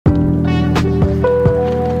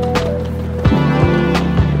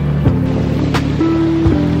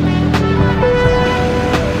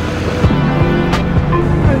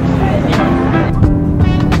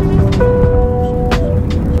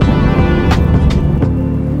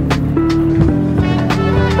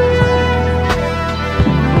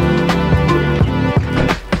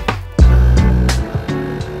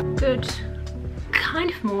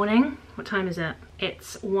time is it?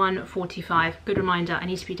 It's 1:45. Good reminder, I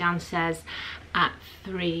need to be downstairs at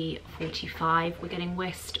 3:45. We're getting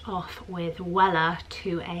whisked off with Wella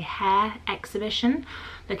to a hair exhibition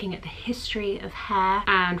looking at the history of hair,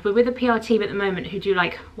 and we're with a PR team at the moment who do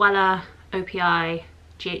like Wella, OPI,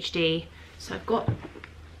 GHD. So I've got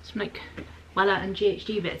some like Wella and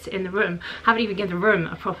GHD bits in the room. Haven't even given the room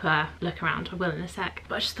a proper look around. I will in a sec,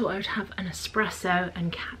 but I just thought I would have an espresso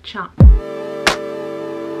and catch up.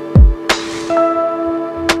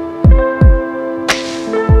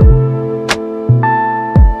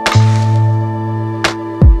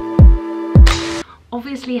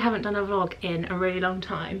 Obviously haven't done a vlog in a really long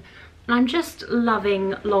time, and I'm just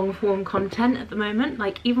loving long form content at the moment.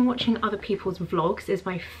 Like, even watching other people's vlogs is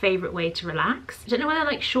my favourite way to relax. I don't know whether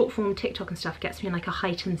like short form TikTok and stuff gets me in like a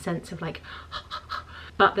heightened sense of like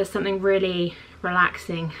but there's something really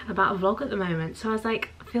relaxing about a vlog at the moment, so I was like,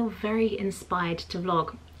 I feel very inspired to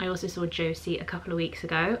vlog. I also saw Josie a couple of weeks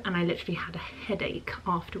ago and I literally had a headache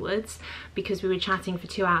afterwards because we were chatting for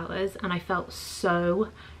 2 hours and I felt so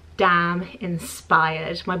damn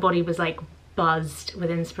inspired. My body was like buzzed with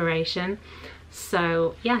inspiration.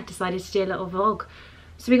 So yeah, decided to do a little vlog.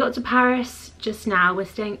 So we got to Paris just now. We're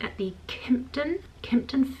staying at the Kimpton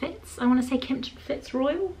Fitz. I want to say Kimpton Fitz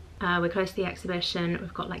Royal. We're close to the exhibition.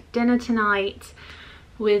 We've got like dinner tonight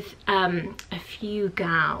with a few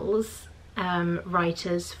gals,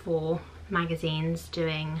 writers for magazines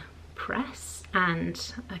doing press,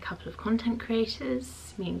 and a couple of content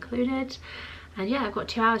creators, me included. And yeah, I've got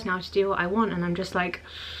 2 hours now to do what I want, and I'm just like,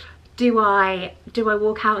 do I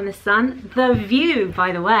walk out in the sun? The view,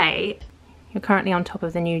 by the way. You're currently on top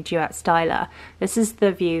of the new Duet Styler. This is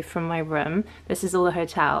the view from my room. This is all the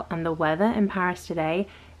hotel, and the weather in Paris today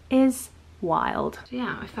is wild. So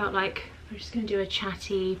yeah, I felt like we're just gonna do a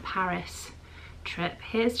chatty Paris trip.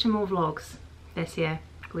 Here's to more vlogs this year,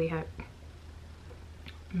 we hope.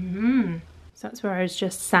 So that's where I was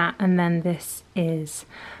just sat, and then this is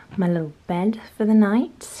my little bed for the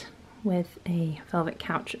night with a velvet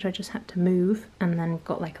couch which I just had to move, and then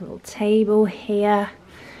got like a little table here,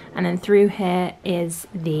 and then through here is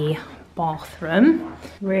the bathroom.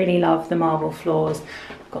 Really love the marble floors.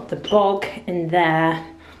 Got the bog in there,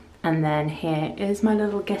 and then here is my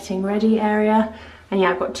little getting ready area. And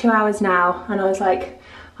yeah, I've got 2 hours now, and I was like,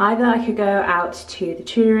 either I could go out to the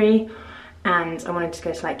Tuileries, and I wanted to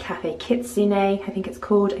go to like Cafe Kitsune, I think it's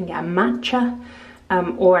called, and get a matcha,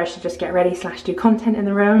 or I should just get ready / do content in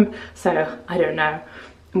the room. So I don't know.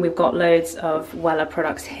 And we've got loads of Wella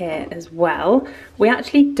products here as well. We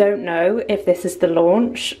actually don't know if this is the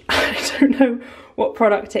launch. I don't know what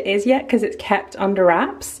product it is yet because it's kept under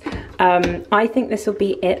wraps. I think this will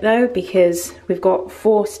be it though, because we've got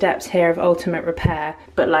 4 steps here of ultimate repair,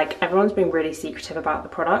 but like everyone's been really secretive about the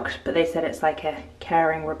product, but they said it's like a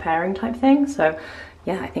caring, repairing type thing. So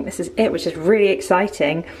yeah, I think this is it, which is really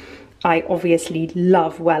exciting. I obviously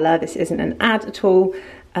love Wella. This isn't an ad at all.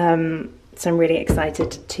 So I'm really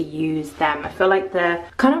excited to use them. I feel like they're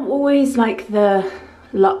kind of always like the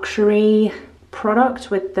luxury product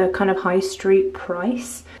with the kind of high street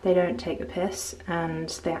price. They don't take the piss, and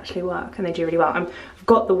they actually work, and they do really well. I've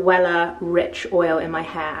got the Wella Rich Oil in my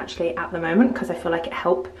hair actually at the moment because I feel like it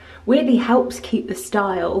weirdly helps keep the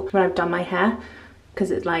style when I've done my hair, because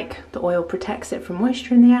it's like the oil protects it from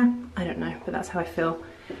moisture in the air. I don't know, but that's how I feel.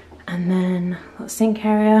 And then little sink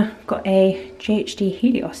area. I've got a GHD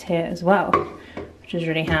Helios here as well, which is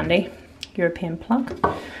really handy. European plug.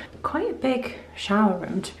 Quite a big shower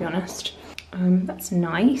room, to be honest. That's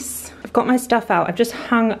nice. I've got my stuff out. I've just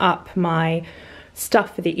hung up my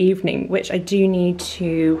stuff for the evening, which I do need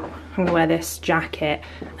to. I'm gonna wear this jacket,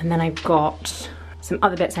 and then I've got some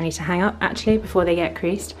other bits I need to hang up actually before they get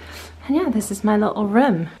creased. And yeah, this is my little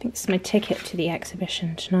room. I think this is my ticket to the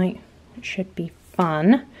exhibition tonight. It should be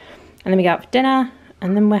fun. And then we go out for dinner,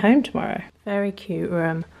 and then we're home tomorrow. Very cute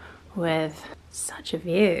room with such a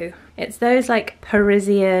view. It's those like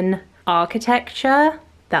Parisian architecture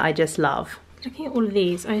that I just love. Looking at all of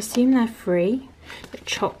these, I assume they're free. The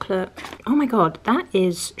chocolate. Oh my god, that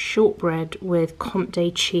is shortbread with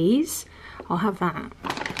Comté cheese. I'll have that.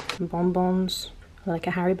 Some bonbons, like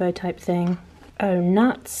a Haribo type thing. Oh,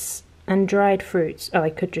 nuts and dried fruits. Oh, I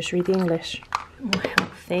could just read the English. More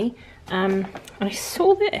healthy. I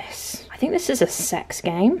saw this. I think this is a sex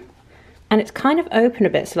game. And it's kind of open a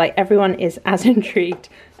bit, so like everyone is as intrigued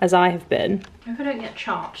as I have been. I hope I don't get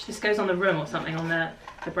charged. This goes on the room or something on the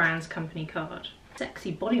brand's company card.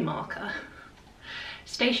 Sexy body marker.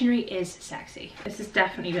 Stationery is sexy. This has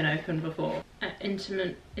definitely been opened before.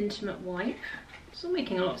 Intimate wipe. It's all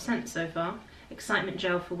making a lot of sense so far. Excitement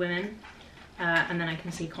gel for women. and then I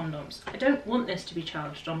can see condoms. I don't want this to be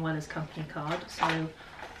charged on Wella's company card, so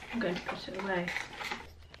I'm going to put it away.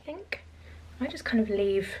 I think I might just kind of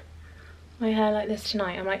leave my hair like this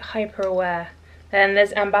tonight. I'm like hyper aware. Then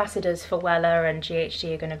there's ambassadors for Wella and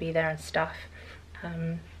GHD are going to be there and stuff.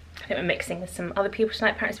 I think we're mixing with some other people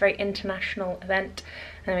tonight. Apparently it's a very international event.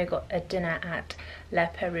 And then we've got a dinner at Le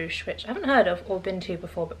Perouche, which I haven't heard of or been to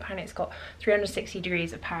before, but apparently it's got 360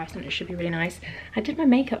 degrees of Paris and it should be really nice. I did my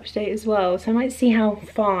makeup today as well, so I might see how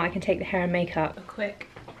far I can take the hair and makeup. A quick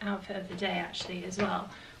outfit of the day actually as well.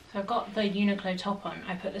 So I've got the Uniqlo top on.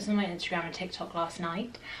 I put this on my Instagram and TikTok last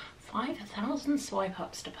night. 5,000 swipe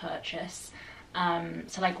ups to purchase.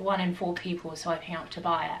 So like 1 in 4 people swiping up to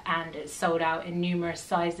buy it, and it's sold out in numerous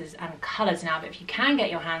sizes and colours now, but if you can get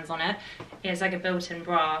your hands on it, it's like a built-in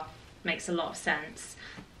bra, makes a lot of sense.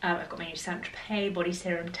 I've got my new Saint-Tropez body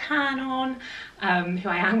serum tan on, who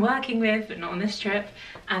I am working with but not on this trip,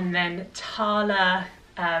 and then Tala,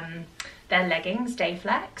 their leggings,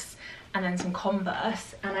 Dayflex, and then some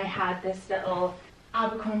Converse, and I had this little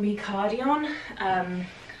Abercrombie cardigan,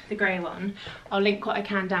 the grey one. I'll link what I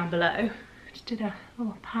can down below. Just did a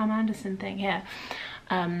little Pam Anderson thing here,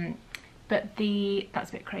 but that's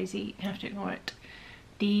a bit crazy, you have to ignore it.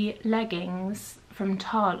 The leggings from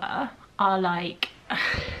Tala are like,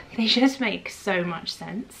 they just make so much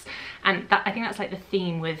sense, and that, I think that's like the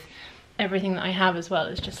theme with everything that I have as well.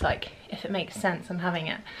 It's just like, if it makes sense, I'm having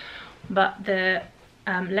it. But the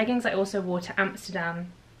leggings I also wore to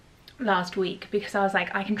Amsterdam last week because I was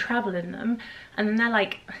like, I can travel in them, and then they're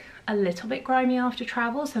like a little bit grimy after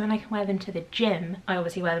travel, so then I can wear them to the gym. I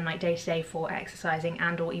obviously wear them like day to day for exercising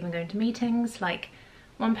and or even going to meetings. Like,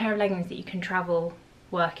 one pair of leggings that you can travel,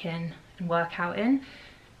 work in and work out in.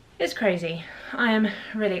 It's crazy. I am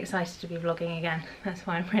really excited to be vlogging again. That's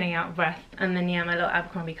why I'm running out of breath. And then yeah, my little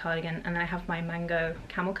Abercrombie cardigan, and then I have my mango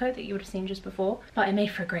camel coat that you would have seen just before. But it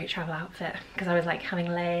made for a great travel outfit because I was like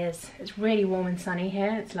having layers. It's really warm and sunny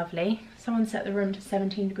here, it's lovely. Someone set the room to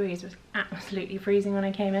 17 degrees, it was absolutely freezing when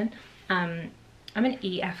I came in. I'm an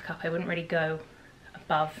EF cup, I wouldn't really go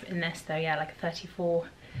above in this though. Yeah, like a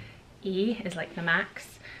 34E is like the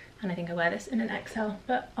max. And I think I wear this in an XL,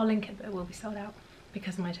 but I'll link it, but it will be sold out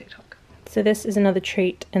because of my TikTok. So this is another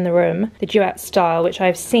treat in the room, the duet style, which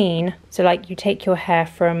I've seen. So like you take your hair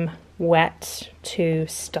from wet to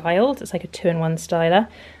styled. It's like a 2-in-1 styler.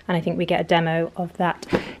 And I think we get a demo of that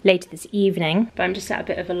later this evening. But I'm just at a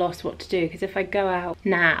bit of a loss what to do, because if I go out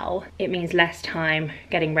now, it means less time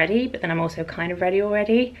getting ready, but then I'm also kind of ready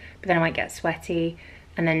already, but then I might get sweaty.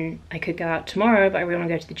 And then I could go out tomorrow, but I really want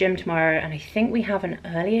to go to the gym tomorrow, and I think we have an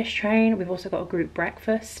early-ish train. We've also got a group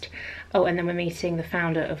breakfast. Oh, and then we're meeting the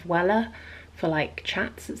founder of Wella for like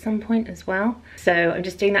chats at some point as well. So I'm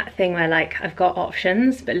just doing that thing where like I've got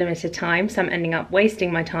options but limited time, so I'm ending up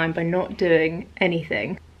wasting my time by not doing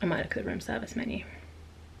anything. I might look at the room service menu.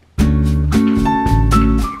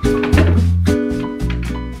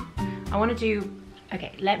 I want to do,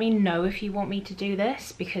 okay, let me know if you want me to do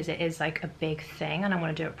this, because it is like a big thing and I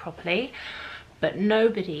want to do it properly. But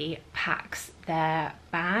nobody packs their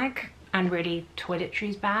bag, and really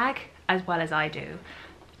toiletries bag, as well as I do.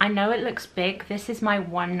 I know it looks big. This is my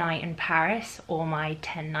 1 night in Paris or my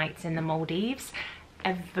 10 nights in the Maldives.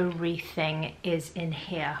 Everything is in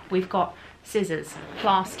here. We've got scissors,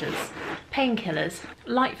 plasters, painkillers,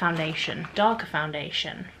 light foundation, darker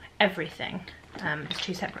foundation, everything. It's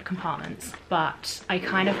 2 separate compartments, but I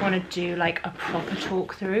kind of want to do like a proper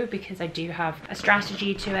talk through because I do have a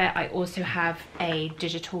strategy to it. I also have a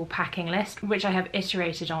digital packing list, which I have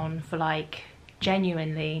iterated on for like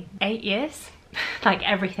genuinely 8 years. Like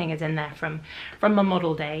everything is in there from my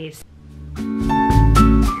model days.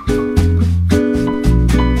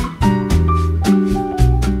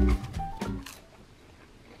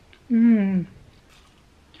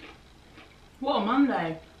 What a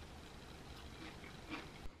Monday.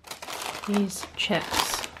 These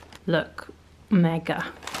chips look mega.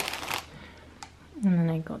 And then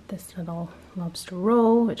I got this little lobster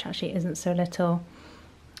roll, which actually isn't so little.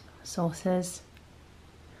 Sauces.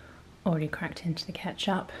 Already cracked into the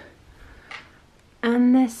ketchup.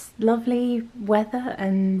 And this lovely weather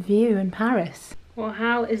and view in Paris. Well,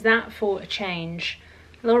 how is that for a change?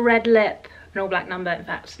 A little red lip, an all black number. In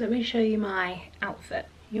fact, let me show you my outfit.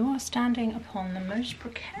 You are standing upon the most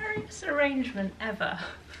precarious arrangement ever.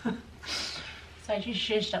 So I just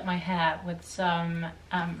zhuzhed up my hair with some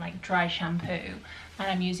like dry shampoo, and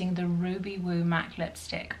I'm using the Ruby Woo MAC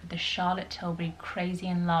lipstick with the Charlotte Tilbury Crazy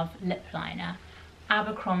in Love lip liner,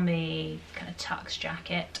 Abercrombie kind of tux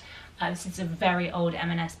jacket. This is a very old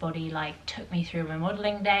M&S body, like took me through my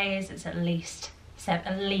modelling days. It's at least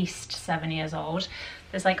at least 7 years old.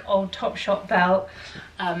 There's like old Topshop belt.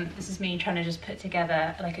 This is me trying to just put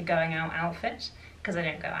together like a going out outfit because I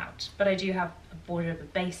don't go out, but I do have a wardrobe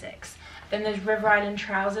of basics. Then there's River Island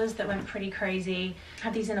trousers that went pretty crazy. I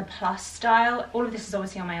have these in a plus style. All of this is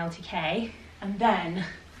obviously on my LTK. And then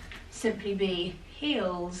Simply Be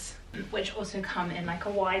heels, which also come in like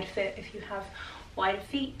a wide fit if you have wider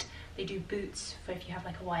feet. They do boots for if you have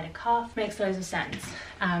like a wider calf. Makes loads of sense.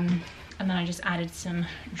 And then I just added some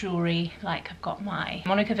jewelry, like I've got my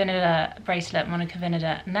Monica Vinader bracelet, Monica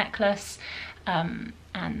Vinader necklace, and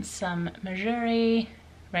some Majuri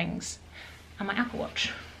rings, and my Apple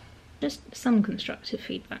Watch. Just some constructive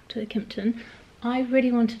feedback to Kimpton. I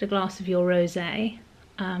really wanted a glass of your rosé.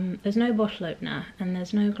 There's no bottle opener and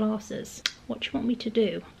there's no glasses. What do you want me to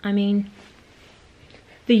do? I mean,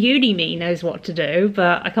 the uni me knows what to do,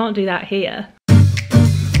 but I can't do that here.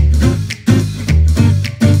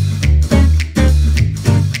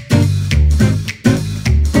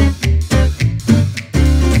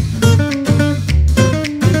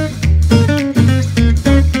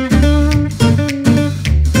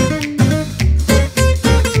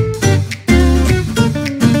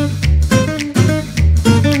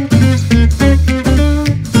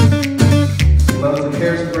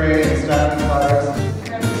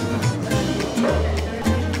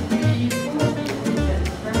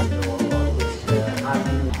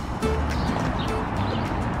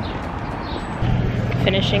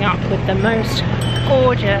 Finishing up with the most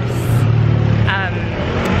gorgeous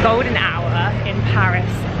golden hour in Paris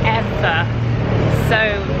ever. So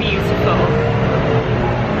beautiful.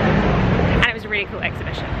 And it was a really cool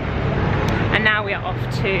exhibition. And now we are off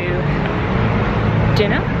to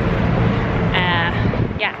dinner.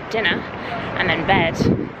 Yeah, dinner. And then bed.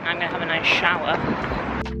 I'm gonna have a nice shower.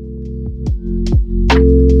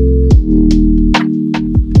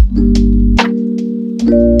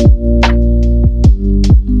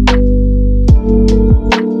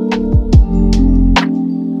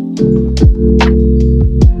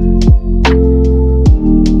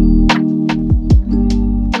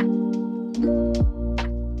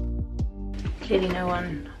 Clearly no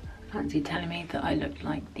one fancied telling me that I looked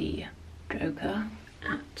like the Joker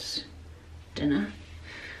at dinner.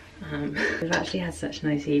 We've actually had such a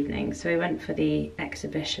nice evening. So we went for the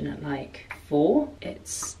exhibition at like 4.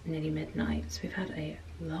 It's nearly midnight, so we've had a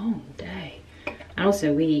long day. And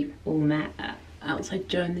also we all met outside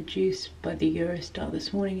Joe and the Juice by the Eurostar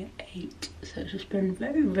this morning at 8. So it's just been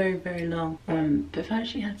very, very, very long. But we've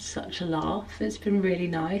actually had such a laugh. It's been really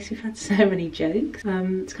nice. We've had so many jokes.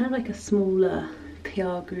 It's kind of like a smaller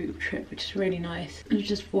PR group trip, which is really nice. It was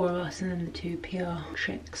just 4 of us and then the 2 PR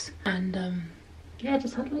chicks. And yeah,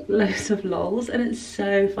 just had like loads of lols. And it's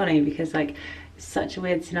so funny because like it's such a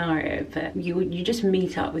weird scenario, but you just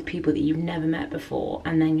meet up with people that you've never met before,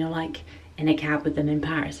 and then you're like in a cab with them in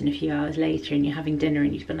Paris, and a few hours later and you're having dinner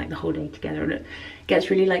and you spend like the whole day together, and it gets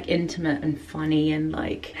really like intimate and funny, and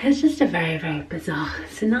like it's just a very, very bizarre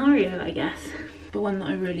scenario, I guess, but one that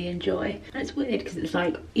I really enjoy. And it's weird because it's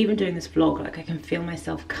like, even doing this vlog, like I can feel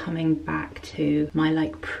myself coming back to my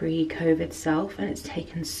like pre-COVID self, and it's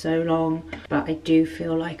taken so long, but I do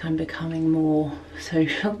feel like I'm becoming more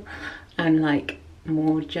social and like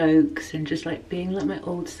more jokes and just like being like my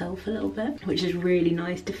old self a little bit, which is really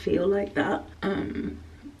nice to feel like that.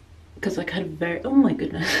 Because like I had a very, oh my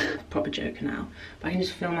goodness, proper joker now, but I can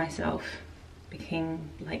just feel myself becoming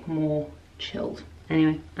like more chilled.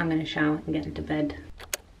 Anyway, I'm gonna shower and get into bed.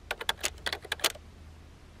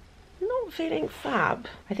 Not feeling fab.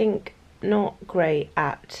 I think not great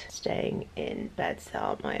at staying in beds that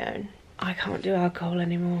aren't my own. I can't do alcohol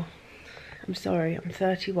anymore. I'm sorry, I'm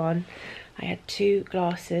 31. I had 2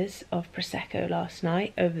 glasses of Prosecco last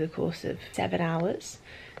night over the course of 7 hours.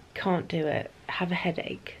 Can't do it. Have a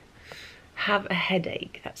headache. Have a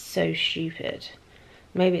headache. That's so stupid.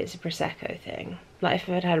 Maybe it's a Prosecco thing. Like if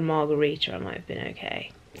I'd had a margarita, I might have been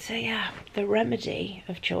okay. So yeah, the remedy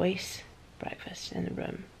of choice, breakfast in the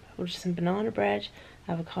room. Ordered some banana bread,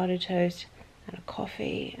 avocado toast, and a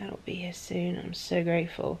coffee, and it'll be here soon. I'm so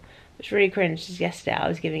grateful. It's really cringe because yesterday I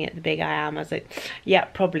was giving it the big I am. I was like, yeah,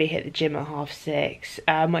 probably hit the gym at 6:30.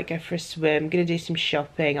 I might go for a swim, gonna do some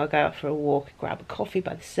shopping, I'll go out for a walk, grab a coffee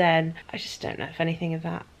by the Seine. I just don't know if anything of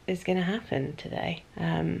that is gonna happen today.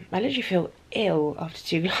 I literally feel ill after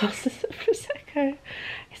 2 glasses of Prosecco.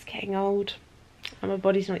 It's getting old and my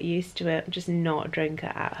body's not used to it. I'm just not a drinker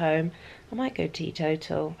at home. I might go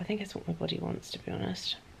teetotal. I think that's what my body wants, to be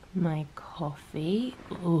honest. My coffee,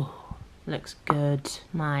 ooh, looks good.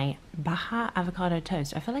 My Baja avocado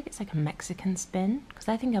toast. I feel like it's like a Mexican spin, because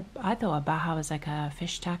I thought a Baja was like a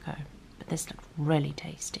fish taco, but This looks really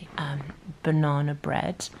tasty. Banana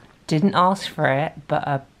bread. Didn't ask for it, but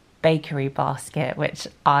a bakery basket, which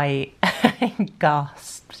I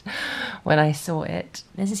gasped when I saw it.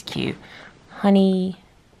 This is cute. Honey,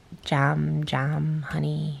 jam,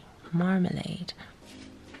 honey, marmalade.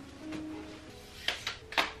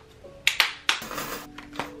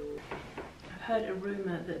 I've heard a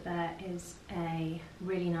rumour that there is a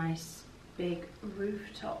really nice big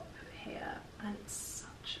rooftop here, and it's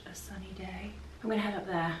such a sunny day. I'm gonna head up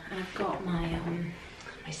there, and I've got my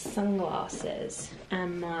my sunglasses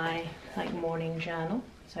and my like morning journal,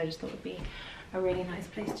 so I just thought it would be a really nice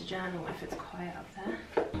place to journal if it's quiet up there.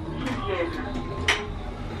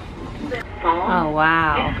 Oh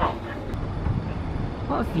wow,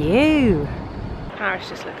 what a view! Paris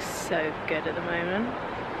just looks so good at the moment.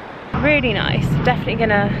 Really nice. Definitely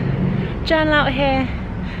gonna journal out here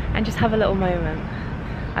and just have a little moment.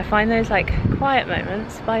 I find those like quiet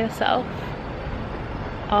moments by yourself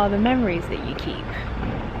are the memories that you keep.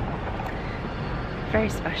 Very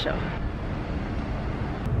special.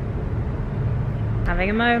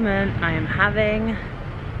 Having a moment. I am having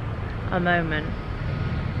a moment.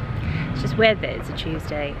 It's just weird that it's a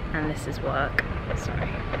Tuesday and this is work. Sorry,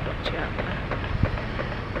 I blocked you out there.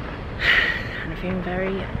 And I'm feeling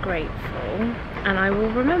very grateful, and I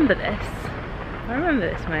will remember this. I remember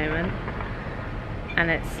this moment. And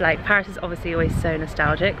it's like, Paris is obviously always so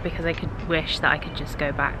nostalgic because I could wish that I could just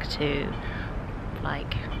go back to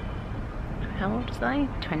like, how old was I?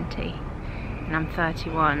 20. And I'm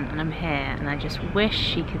 31 and I'm here, and I just wish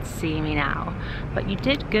she could see me now. But you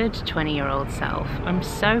did good, 20-year-old self. I'm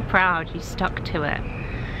so proud you stuck to it.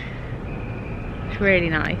 It's really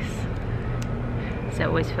nice. So it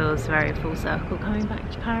always feels very full circle coming back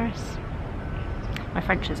to Paris. My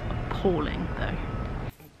French is appalling though.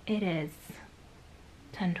 It is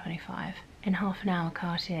 10:25. In half an hour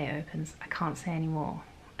Cartier opens. I can't say any more.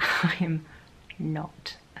 I am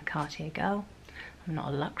not a Cartier girl. I'm not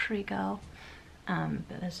a luxury girl.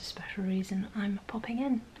 But there's a special reason I'm popping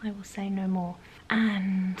in. I will say no more.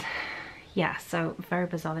 And yeah, so very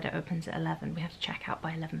bizarre that it opens at 11. We have to check out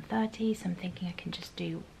by 11:30, so I'm thinking I can just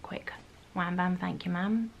do quick wham bam thank you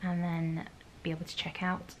ma'am, and then be able to check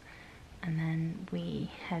out, and then we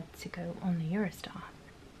head to go on the Eurostar.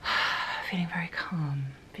 Feeling very calm,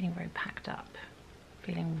 feeling very packed up,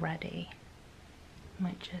 feeling ready.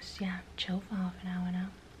 Might just, yeah, chill for half an hour now.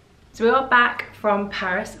 So we are back from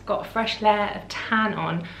Paris. I've got a fresh layer of tan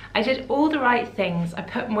on. I did all the right things. I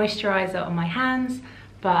put moisturizer on my hands,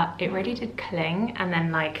 but it really did cling, and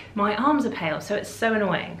then like my arms are pale, so it's so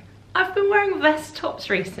annoying. I've been wearing vest tops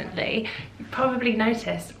recently. You probably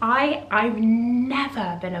noticed. I've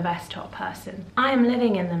never been a vest top person. I am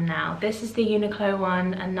living in them now. This is the Uniqlo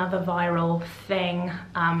one, another viral thing.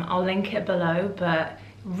 I'll link it below, but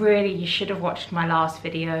really you should have watched my last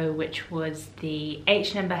video, which was the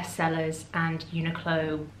H&M bestsellers and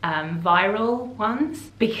Uniqlo viral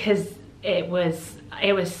ones, because it was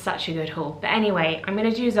such a good haul. But anyway, I'm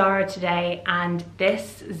gonna do Zara today, and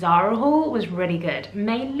this Zara haul was really good.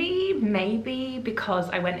 Mainly, maybe because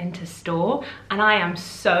I went into store, and I am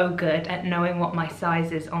so good at knowing what my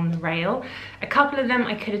size is on the rail. A couple of them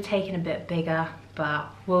I could have taken a bit bigger,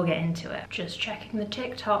 but we'll get into it. Just checking the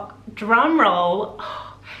TikTok, drum roll.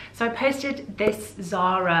 So I posted this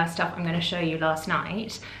Zara stuff I'm gonna show you last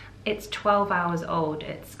night. It's 12 hours old.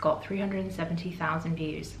 It's got 370,000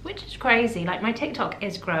 views, which is crazy. Like, my TikTok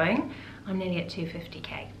is growing. I'm nearly at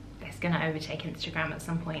 250k. It's gonna overtake Instagram at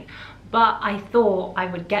some point. But I thought I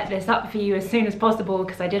would get this up for you as soon as possible,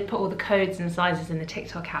 because I did put all the codes and sizes in the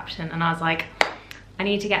TikTok caption, and I was like, I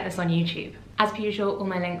need to get this on YouTube. As per usual, all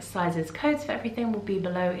my links, sizes, codes for everything will be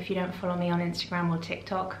below. If you don't follow me on Instagram or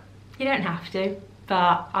TikTok, you don't have to,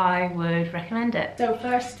 but I would recommend it. So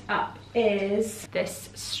first up is this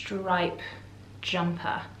stripe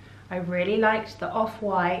jumper. I really liked the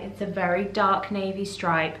off-white. It's a very dark navy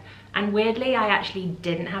stripe, and weirdly I actually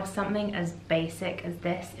didn't have something as basic as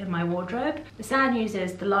this in my wardrobe. The sad news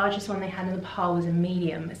is the largest one they had in the pile was a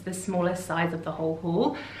medium. It's the smallest size of the whole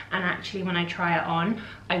haul, and actually when I try it on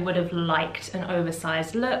I would have liked an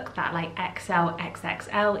oversized look, that like XL,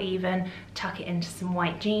 XXL even, tuck it into some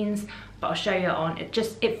white jeans, but I'll show you it on.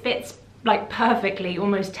 It fits like perfectly,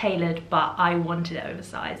 almost tailored, but I wanted it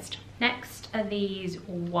oversized. Next are these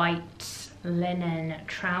white linen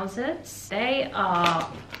trousers. They are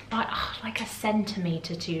like a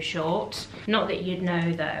centimetre too short. Not that you'd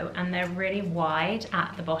know though, and they're really wide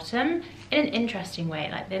at the bottom in an interesting way.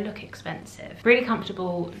 Like, they look expensive. Really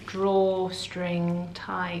comfortable drawstring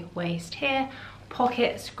tie waist here.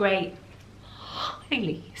 Pockets, great.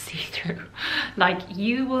 highly see-through. Like,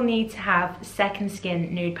 you will need to have second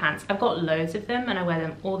skin nude pants. I've got loads of them and I wear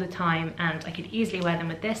them all the time, and I could easily wear them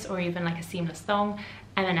with this or even like a seamless thong.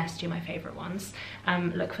 M&S do my favorite ones.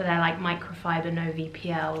 Look for their like microfiber no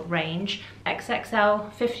VPL range.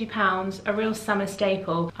 XXL, £50, a real summer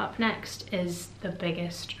staple. Up next is the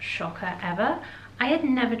biggest shocker ever. I had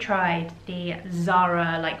never tried the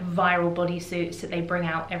Zara like viral bodysuits that they bring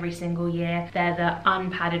out every single year. They're the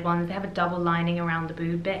unpadded ones. They have a double lining around the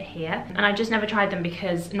boob bit here. And I just never tried them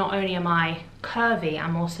because not only am I curvy,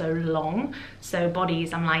 I'm also long. So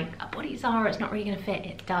bodies, I'm like, a body Zara, it's not really gonna fit.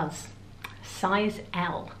 It does. Size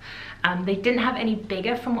L. They didn't have any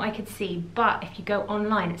bigger from what I could see, but if you go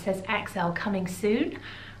online, it says XL coming soon,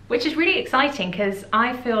 which is really exciting because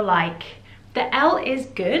I feel like the L is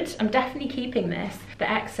good. I'm definitely keeping this.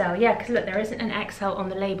 The XL, yeah, because look, there isn't an XL on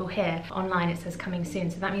the label here. Online it says coming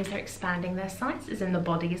soon, so that means they're expanding their sizes in the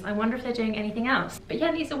bodies. I wonder if they're doing anything else. But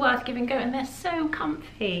yeah, these are worth giving a go, and they're so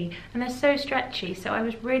comfy and they're so stretchy, so I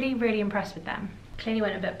was really, really impressed with them. Clearly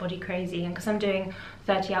went a bit body crazy, and because I'm doing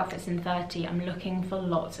 30 outfits in 30, I'm looking for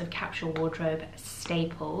lots of capsule wardrobe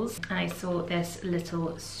staples, and I saw this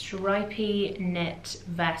little stripy knit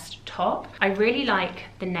vest top. I really like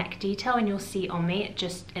the neck detail, and you'll see on me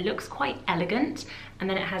it looks quite elegant, and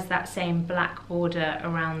then it has that same black border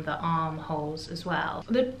around the armholes as well.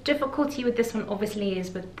 The difficulty with this one obviously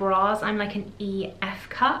is with bras. I'm like an EF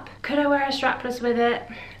cup. Could I wear a strapless with it?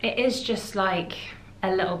 It is just like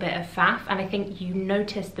a little bit of faff, and I think you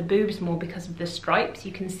notice the boobs more because of the stripes.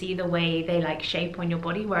 You can see the way they like shape on your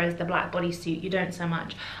body, whereas the black bodysuit you don't so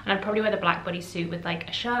much. And I'd probably wear the black bodysuit with like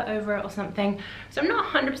a shirt over it or something. So I'm not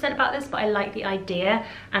 100% about this, but I like the idea,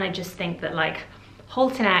 and I just think that like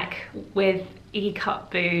halter neck with E-cut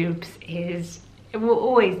boobs it will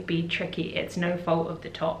always be tricky. It's no fault of the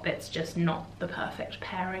top, it's just not the perfect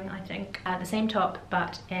pairing, I think. The same top,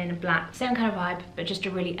 but in black. Same kind of vibe, but just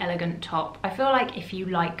a really elegant top. I feel like if you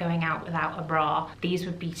like going out without a bra, these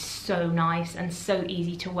would be so nice and so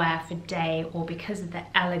easy to wear for day, or because of the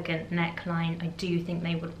elegant neckline, I do think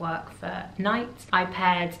they would work for nights. I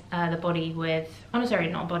paired the body with, oh no, sorry,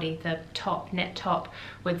 not body, the top, knit top,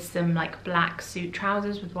 with some like black suit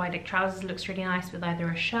trousers with wide leg trousers. It looks really nice with either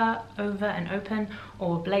a shirt over and open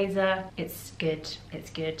or a blazer. It's good, it's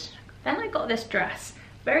good. Then I got this dress,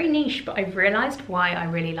 very niche, but I've realized why I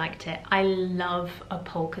really liked it. I love a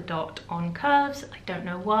polka dot on curves. I don't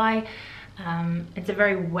know why. It's a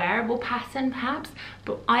very wearable pattern perhaps,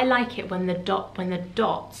 but I like it when the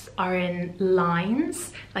dots are in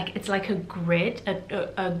lines, like it's like a grid,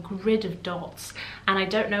 a grid of dots, and I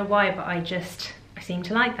don't know why, but I seem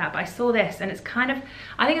to like that. But I saw this and it's kind of,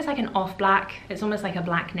 I think it's like an off black, it's almost like a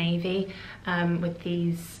black navy with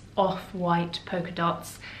these off-white polka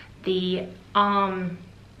dots. The arm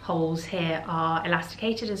holes here are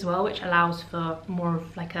elasticated as well, which allows for more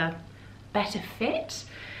of like a better fit,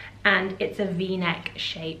 and it's a V-neck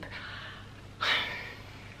shape.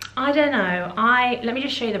 I don't know, let me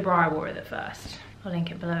just show you the bra I wore with it first. I'll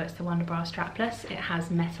link it below. It's the Wonder Bra strapless. It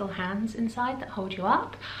has metal hands inside that hold you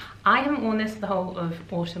up. I haven't worn this the whole of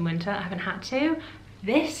autumn winter. I haven't had to.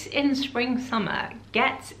 This in spring summer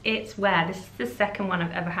gets its wear. This is the second one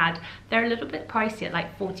I've ever had. They're a little bit pricey at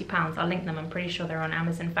like £40. I'll link them. I'm pretty sure they're on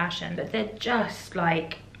Amazon Fashion, but they're just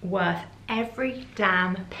like worth every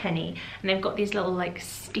damn penny. And they've got these little like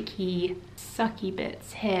sticky sucky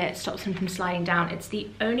bits here. It stops them from sliding down. It's the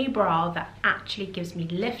only bra that actually gives me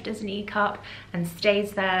lift as an E-cup and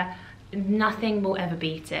stays there. Nothing will ever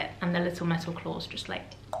beat it, and the little metal claws just like,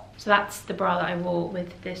 so that's the bra that I wore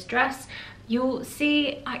with this dress. You'll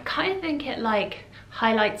see I kind of think it like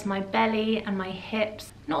highlights my belly and my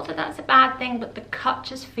hips. Not that that's a bad thing, but the cut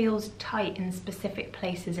just feels tight in specific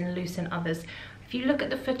places and loose in others. If you look at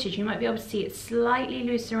the footage, you might be able to see it's slightly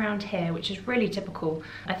loose around here, which is really typical.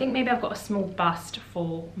 I think maybe I've got a small bust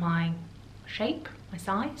for my shape, my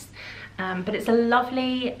size, but it's a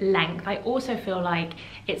lovely length. I also feel like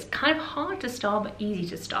it's kind of hard to style but easy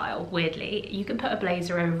to style, weirdly. You can put a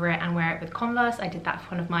blazer over it and wear it with Converse. I did that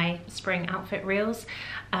for one of my spring outfit reels,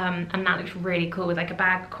 and that looks really cool with like a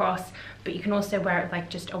bag across, but you can also wear it with like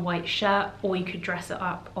just a white shirt, or you could dress it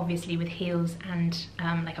up obviously with heels and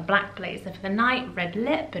like a black blazer for the night, red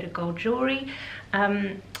lip, bit of gold jewelry.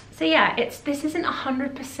 So yeah, this isn't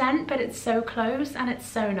 100%, but it's so close and it's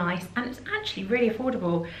so nice, and it's actually really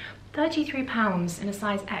affordable. £33 in a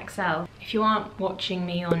size XL. If you aren't watching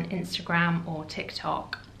me on Instagram or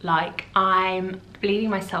TikTok, like I'm bleeding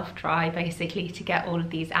myself dry basically to get all of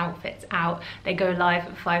these outfits out. They go live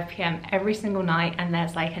at 5 PM every single night, and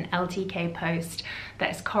there's like an LTK post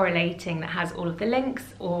that is correlating that has all of the links,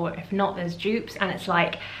 or if not, there's dupes, and it's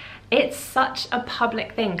like It's such a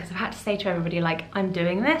public thing because I've had to say to everybody, like, I'm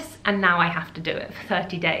doing this and now I have to do it for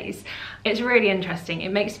 30 days. It's really interesting.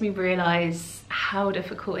 It makes me realize how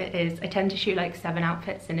difficult it is. I tend to shoot like 7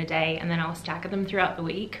 outfits in a day and then I'll stagger them throughout the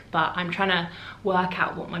week, but I'm trying to work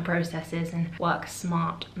out what my process is and work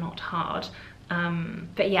smart, not hard.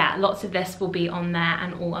 But yeah, lots of this will be on there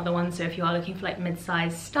and all other ones. So if you are looking for like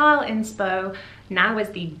mid-size style inspo, now is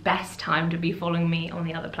the best time to be following me on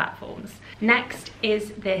the other platforms. Next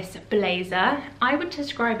is this blazer. I would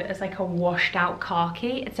describe it as like a washed out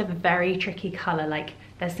khaki. It's a very tricky color. Like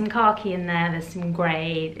there's some khaki in there, there's some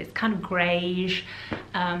gray, it's kind of grayish,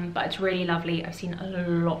 but it's really lovely. I've seen a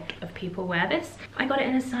lot of people wear this. I got it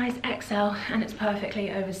in a size XL and it's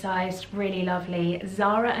perfectly oversized, really lovely.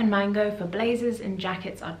 Zara and Mango for blazers and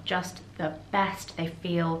jackets are just the best. They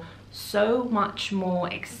feel so much more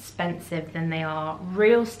expensive than they are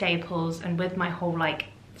real staples, and with my whole like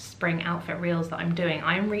spring outfit reels that I'm doing,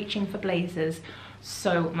 I'm reaching for blazers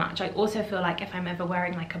so much. I also feel like if I'm ever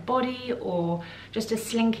wearing like a body or just a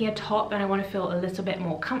slinkier top and I want to feel a little bit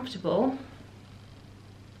more comfortable,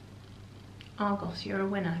 Argos, you're a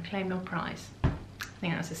winner, claim your prize. I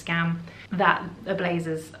think that's a scam. That the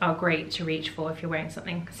blazers are great to reach for if you're wearing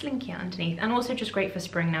something slinkier underneath, and also just great for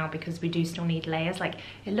spring now because we do still need layers. Like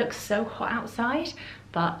it looks so hot outside,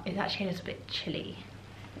 but it's actually a little bit chilly.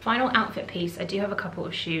 Final outfit piece, I do have a couple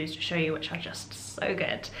of shoes to show you which are just so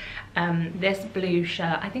good. This blue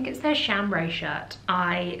shirt, I think it's their chambray shirt.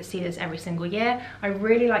 I see this every single year. I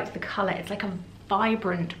really liked the color. It's like a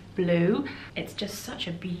vibrant blue. It's just such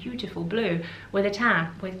a beautiful blue with a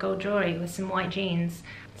tan, with gold jewelry, with some white jeans.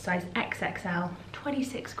 Size XXL,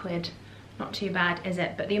 26 quid. Not too bad, is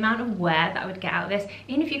it? But the amount of wear that I would get out of this,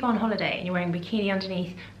 even if you go on holiday and you're wearing a bikini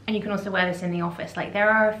underneath, and you can also wear this in the office. Like there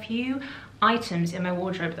are a few items in my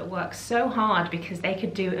wardrobe that work so hard because they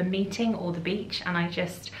could do a meeting or the beach, and I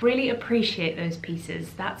just really appreciate those pieces.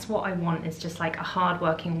 That's what I want, is just like a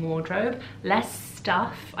hard-working wardrobe. Less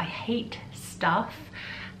stuff, I hate stuff,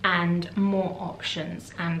 and more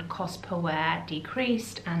options, and cost per wear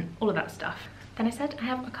decreased and all of that stuff. Then I said I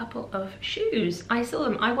have a couple of shoes. I saw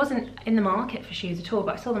them, I wasn't in the market for shoes at all,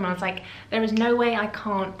 but I saw them and I was like, there is no way I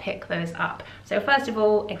can't pick those up. So first of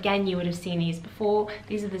all, again, you would have seen these before.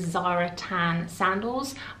 These are the Zara tan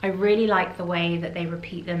sandals. I really like the way that they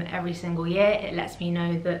repeat them every single year. It lets me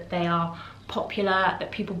know that they are popular, that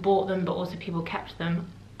people bought them, but also people kept them.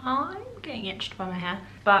 I'm getting itched by my hair.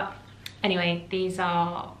 But anyway, these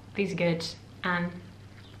are good, and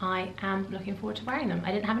I am looking forward to wearing them.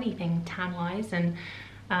 I didn't have anything tan wise, and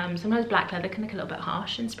sometimes black leather can look a little bit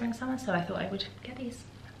harsh in spring summer, so I thought I would get these.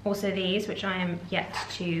 Also these, which I am yet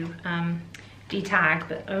to detag,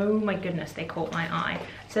 but oh my goodness, they caught my eye.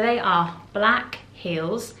 So they are black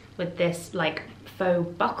heels with this like faux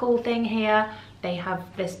buckle thing here. They have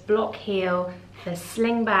this block heel, the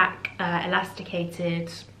sling back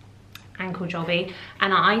elasticated ankle jobby,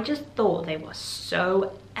 and I just thought they were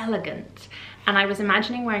so elegant. And I was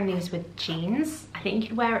imagining wearing these with jeans. I think you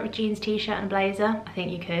could wear it with jeans, t-shirt and blazer. I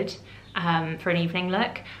think you could, for an evening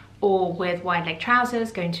look, or with wide leg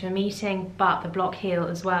trousers, going to a meeting, but the block heel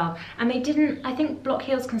as well. And they didn't, I think block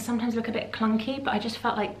heels can sometimes look a bit clunky, but I just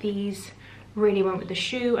felt like these really went with the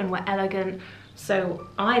shoe and were elegant. So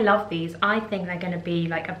I love these. I think they're gonna be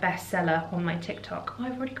like a bestseller on my TikTok. Oh,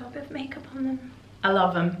 I've already got a bit of makeup on them. I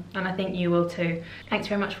love them, and I think you will too. Thanks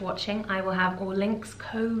very much for watching. I will have all links,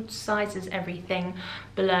 codes, sizes, everything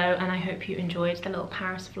below, and I hope you enjoyed the little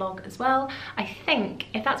Paris vlog as well. I think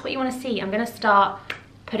if that's what you want to see, I'm gonna start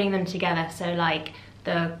putting them together. So like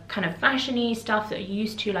the kind of fashiony stuff that you're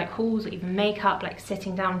used to, like hauls or even makeup, like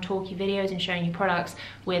sitting down talky videos and showing you products,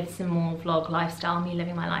 with some more vlog lifestyle, me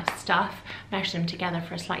living my life stuff, mash them together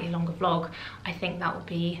for a slightly longer vlog. I think that would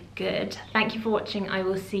be good. Thank you for watching. I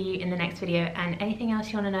will see you in the next video, and anything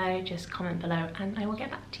else you want to know, just comment below and I will get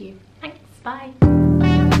back to you. Thanks,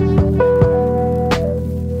 bye.